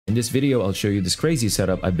In this video, I'll show you this crazy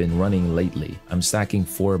setup I've been running lately. I'm stacking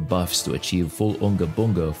 4 buffs to achieve full Unga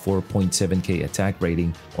Bunga 4.7k attack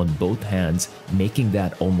rating on both hands, making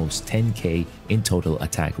that almost 10k in total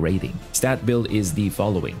attack rating. Stat build is the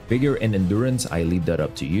following. Vigor and Endurance, I leave that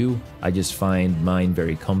up to you. I just find mine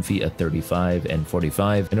very comfy at 35 and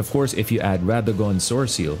 45. And of course, if you add Radagon Sword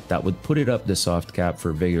Seal, that would put it up the soft cap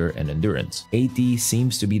for Vigor and Endurance. 80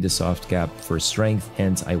 seems to be the soft cap for Strength,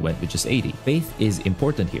 hence I went with just 80. Faith is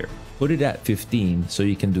important here. Put it at 15 so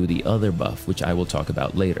you can do the other buff, which I will talk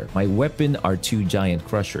about later. My weapon are 2 giant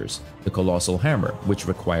crushers. The Colossal Hammer, which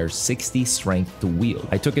requires 60 strength to wield.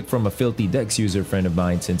 I took it from a filthy Dex user friend of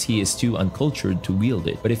mine since he is too uncultured to wield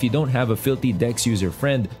it. But if you don't have a filthy Dex user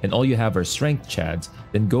friend and all you have are strength chads,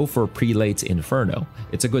 then go for Prelate's Inferno.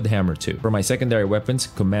 It's a good hammer too. For my secondary weapons,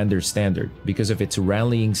 Commander Standard. Because of its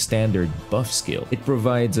rallying standard buff skill, it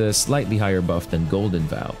provides a slightly higher buff than Golden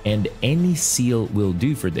Vow. And any seal will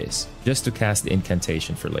do for this, just to cast the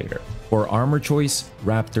incantation for later. For armor choice,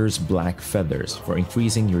 Raptor's Black Feathers for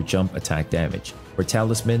increasing your jump attack damage. For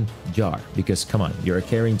talisman, Jar, because come on, you're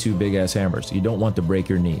carrying 2 big ass hammers, you don't want to break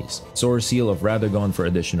your knees. Sword Seal of Radagon for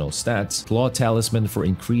additional stats. Claw Talisman for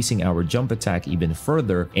increasing our jump attack even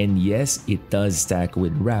further, and yes, it does stack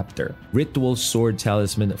with Raptor. Ritual Sword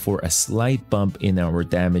Talisman for a slight bump in our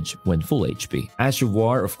damage when full HP. Ash of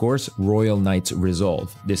War, of course, Royal Knight's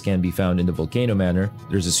Resolve. This can be found in the Volcano Manor.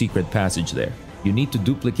 There's a secret passage there. You need to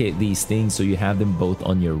duplicate these things so you have them both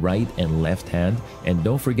on your right and left hand, and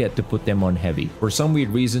don't forget to put them on heavy. For some weird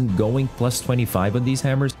reason, going plus 25 on these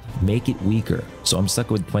hammers make it weaker, so I'm stuck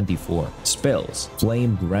with 24. Spells.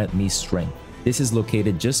 Flame grant me strength. This is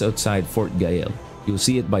located just outside Fort Gael. You'll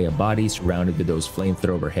see it by a body surrounded with those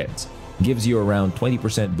flamethrower heads. Gives you around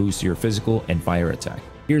 20% boost to your physical and fire attack.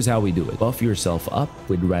 Here's how we do it. Buff yourself up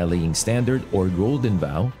with Rallying Standard or Golden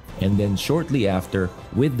Vow, and then shortly after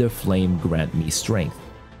with the Flame Grant Me Strength.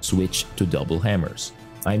 Switch to double hammers.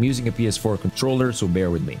 I'm using a PS4 controller, so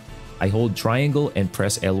bear with me. I hold triangle and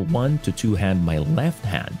press L1 to two-hand my left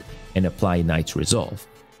hand and apply Knight's Resolve.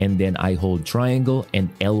 And then I hold triangle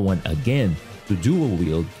and L1 again to dual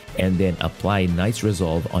wield and then apply Knight's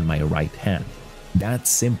Resolve on my right hand. That's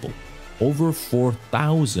simple. Over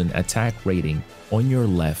 4,000 attack rating on your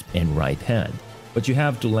left and right hand. But you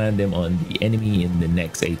have to land them on the enemy in the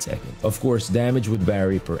next 8 seconds. Of course, damage would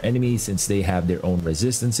vary per enemy since they have their own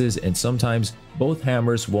resistances, and sometimes both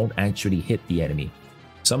hammers won't actually hit the enemy.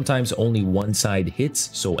 Sometimes only one side hits,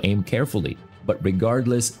 so aim carefully. But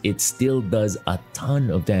regardless, it still does a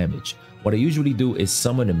ton of damage. What I usually do is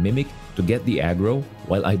summon a Mimic to get the aggro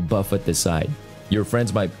while I buff at the side. Your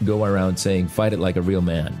friends might go around saying fight it like a real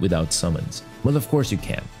man without summons. Well, of course you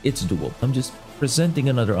can. It's doable. I'm just presenting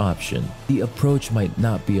another option. The approach might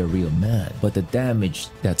not be a real man, but the damage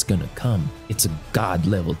that's gonna come, it's a god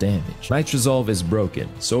level damage. Knight's Resolve is broken,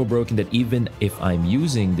 so broken that even if I'm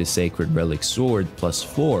using the Sacred Relic Sword plus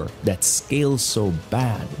 4 that scales so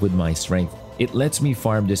bad with my strength, it lets me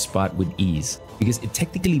farm this spot with ease because it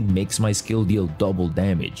technically makes my skill deal double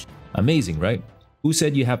damage. Amazing, right? Who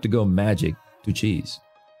said you have to go magic to cheese?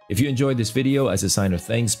 If you enjoyed this video, as a sign of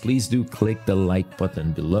thanks, please do click the like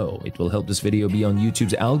button below. It will help this video be on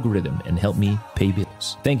YouTube's algorithm and help me pay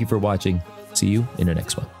bills. Thank you for watching. See you in the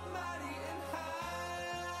next one.